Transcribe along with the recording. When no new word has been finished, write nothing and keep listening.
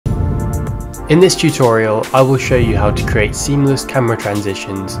In this tutorial, I will show you how to create seamless camera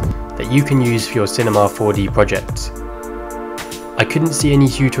transitions that you can use for your Cinema4D projects. I couldn't see any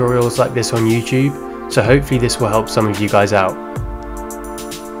tutorials like this on YouTube, so hopefully this will help some of you guys out.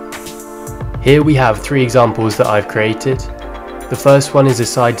 Here we have 3 examples that I've created. The first one is a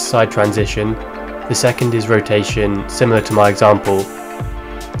side-to-side transition, the second is rotation, similar to my example,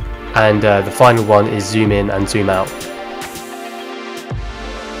 and the final one is zoom in and zoom out.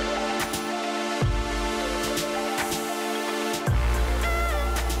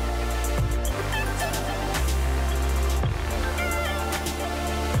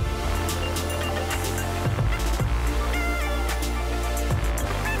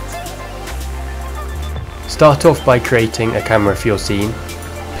 Start off by creating a camera for your scene,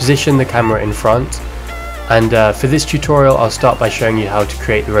 position the camera in front, and for this tutorial I'll start by showing you how to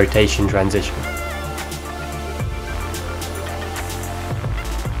create the rotation transition.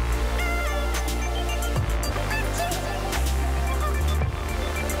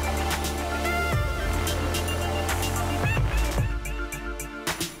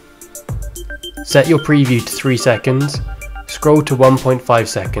 Set your preview to 3 seconds. Scroll to 1.5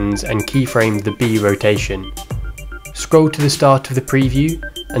 seconds and keyframe the B rotation. Scroll to the start of the preview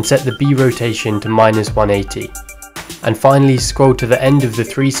and set the B rotation to -180. And finally scroll to the end of the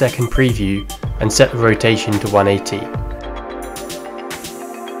 3-second preview and set the rotation to 180.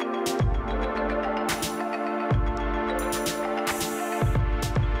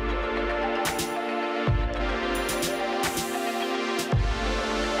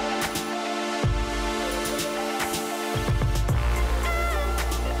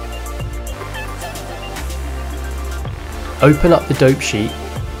 Open up the dope sheet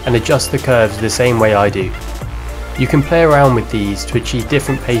and adjust the curves the same way I do. You can play around with these to achieve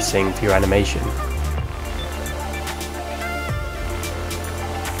different pacing for your animation.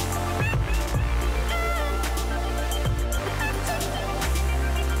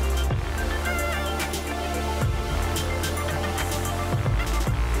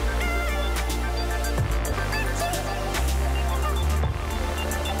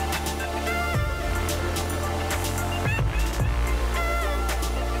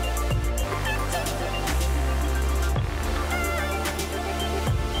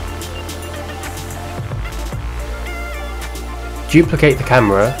 Duplicate the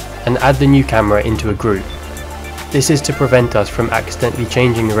camera and add the new camera into a group. This is to prevent us from accidentally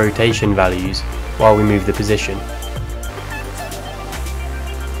changing the rotation values while we move the position.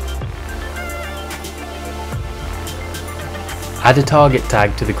 Add a target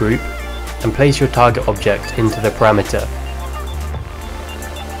tag to the group and place your target object into the parameter.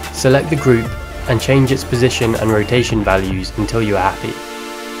 Select the group and change its position and rotation values until you are happy.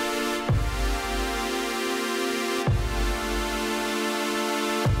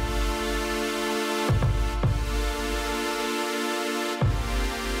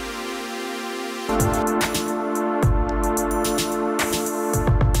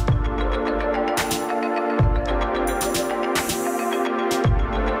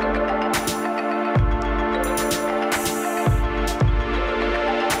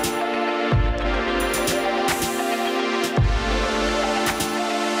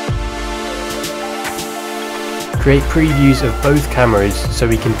 Create previews of both cameras so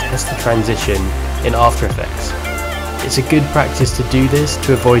we can test the transition in After Effects. It's a good practice to do this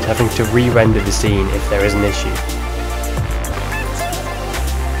to avoid having to re-render the scene if there is an issue.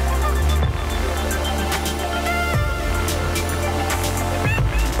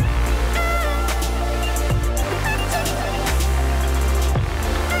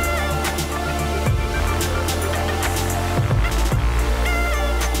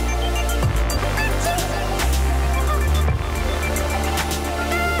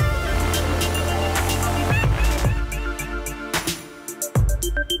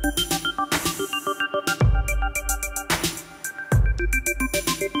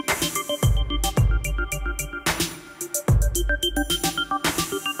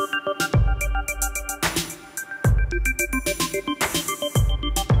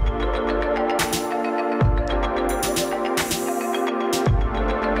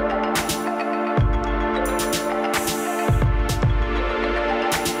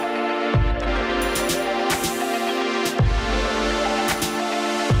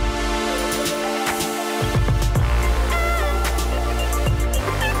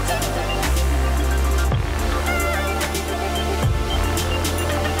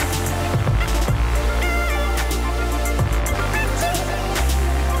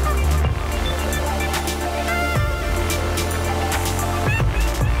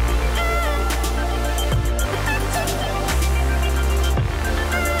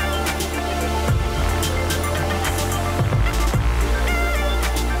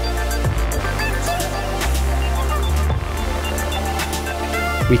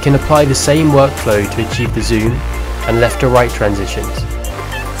 We can apply the same workflow to achieve the zoom and left to right transitions.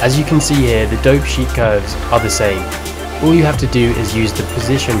 As you can see here, the dope sheet curves are the same. All you have to do is use the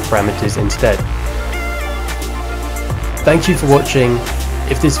position parameters instead. Thank you for watching.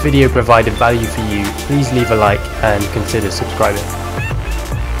 If this video provided value for you, please leave a like and consider subscribing.